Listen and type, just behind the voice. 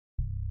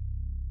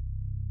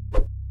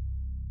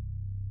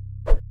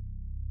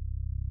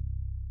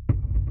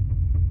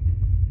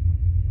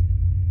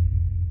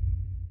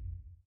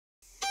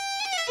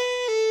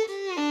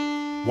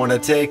Wanna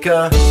take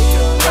a ride,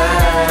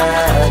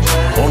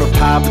 wanna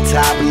pop a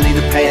top and leave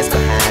the past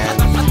behind.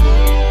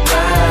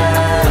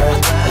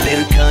 A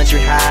little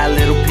country high, a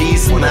little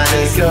peace of mind.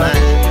 Take a ride,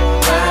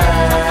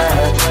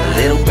 a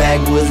little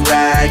backwoods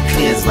ride,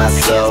 cleanse my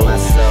soul.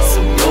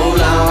 So roll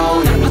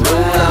on and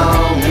roll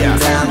on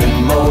down the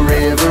Mo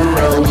River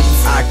Road.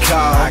 I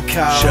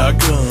call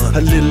shotgun,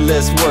 a little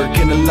less work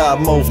and a lot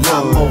more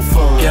fun.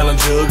 gallon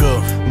jug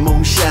of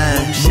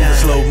Moonshine, moving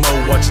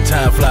slow-mo, watching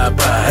time fly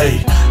by.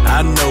 Hey,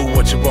 I know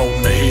what you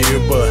want to hear,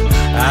 but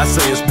I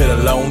say it's been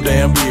a long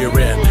damn year,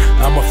 and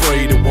I'm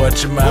afraid of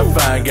what you might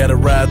find. Gotta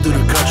ride through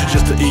the country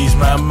just to ease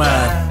my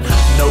mind.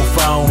 No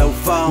phone, no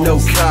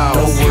calls.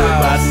 Don't worry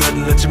about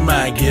nothing, let your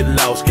mind get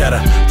lost. Got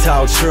a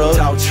tall truck,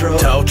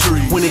 tall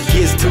tree. When it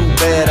gets too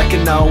bad, I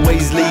can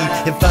always leave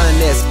and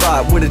find that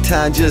spot where the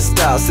time just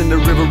stops. In the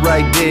river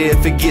right there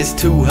if it gets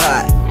too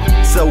hot.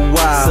 So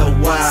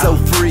wild, so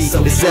free,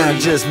 it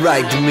sounds just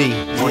right to me.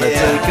 Wanna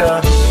take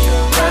a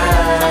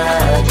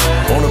ride,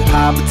 wanna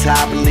pop a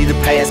top and leave the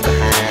past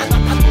behind.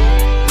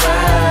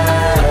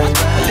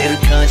 A little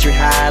country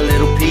high, a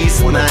little peace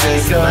of mind.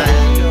 Take a ride,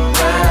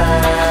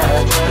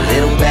 a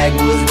little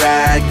backwoods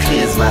ride,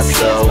 cleanse my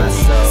soul.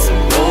 So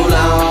roll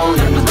on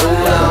and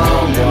roll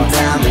on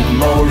down the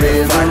Mo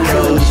River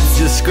Road.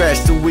 Just scratch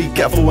the week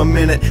out for a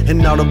minute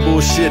and all the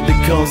bullshit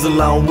that comes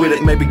along with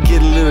it. Maybe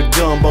get a little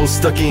gumbo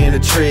stuck in the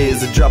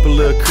treads, or drop a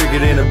little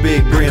cricket in a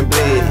big green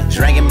bed.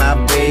 Drinking my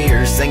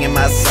beer, singing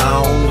my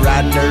song,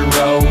 riding dirt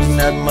roads,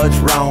 nothing much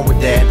wrong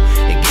with that.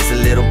 It gets a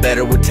little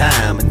better with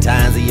time, and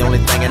time's the only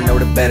thing I know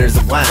the better's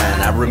the wine.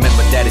 I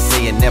remember daddy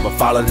saying never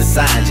follow the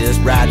sign, just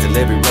ride till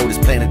every road is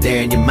planted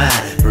there in your mind.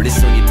 Pretty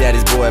soon your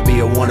daddy's boy will be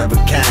a one of a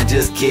kind.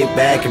 Just kick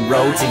back and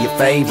roll to your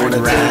favorite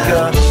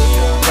ride.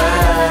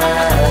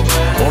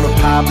 Wanna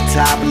pop a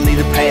top and leave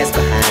the past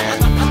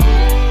behind.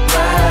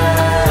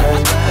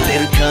 A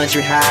little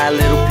country high, a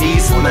little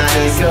peace of mind.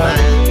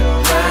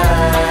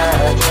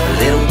 A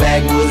little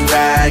backwoods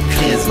ride,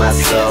 cleanse my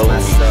soul.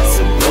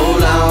 So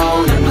roll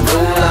on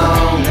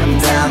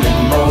down the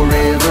Mo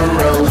River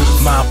Road.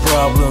 My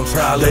problems,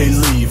 they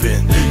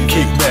leaving.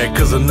 Kick back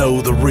cause I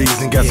know the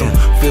reason. Got some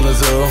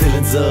feelings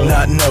of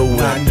not knowing.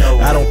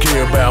 I don't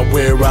care about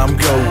where I'm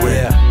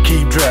going.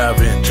 Keep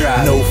driving,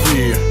 no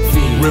fear.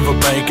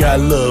 Riverbank, I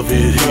love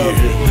it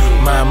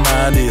here. My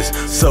mind is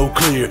so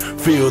clear.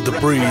 Feel the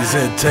breeze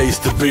and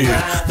taste the beer.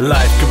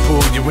 Life can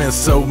pull you in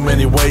so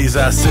many ways.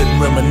 I sit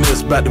and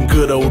reminisce about them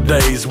good old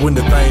days when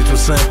the things were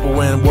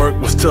simple and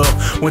work was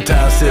tough. When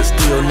time sat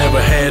still,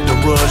 never had to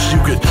rush. You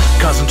could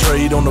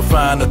concentrate on the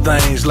finer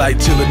things, like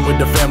chilling with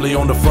the family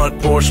on the front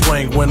porch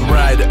swing. When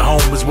right at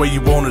home is where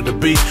you wanted to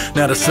be.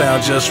 Now the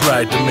sound just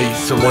right to me.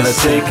 So wanna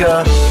take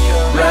a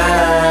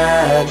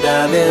ride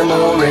down them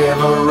old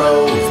river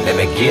roads. Let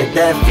me get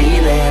that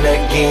feeling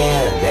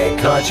again, that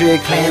country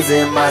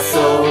cleansing my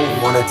soul.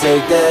 Wanna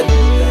take that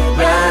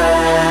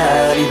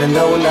ride, even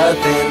though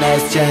nothing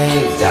has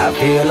changed. I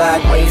feel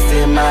like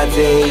wasting my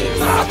days,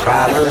 my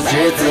problems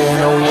drifting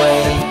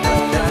away.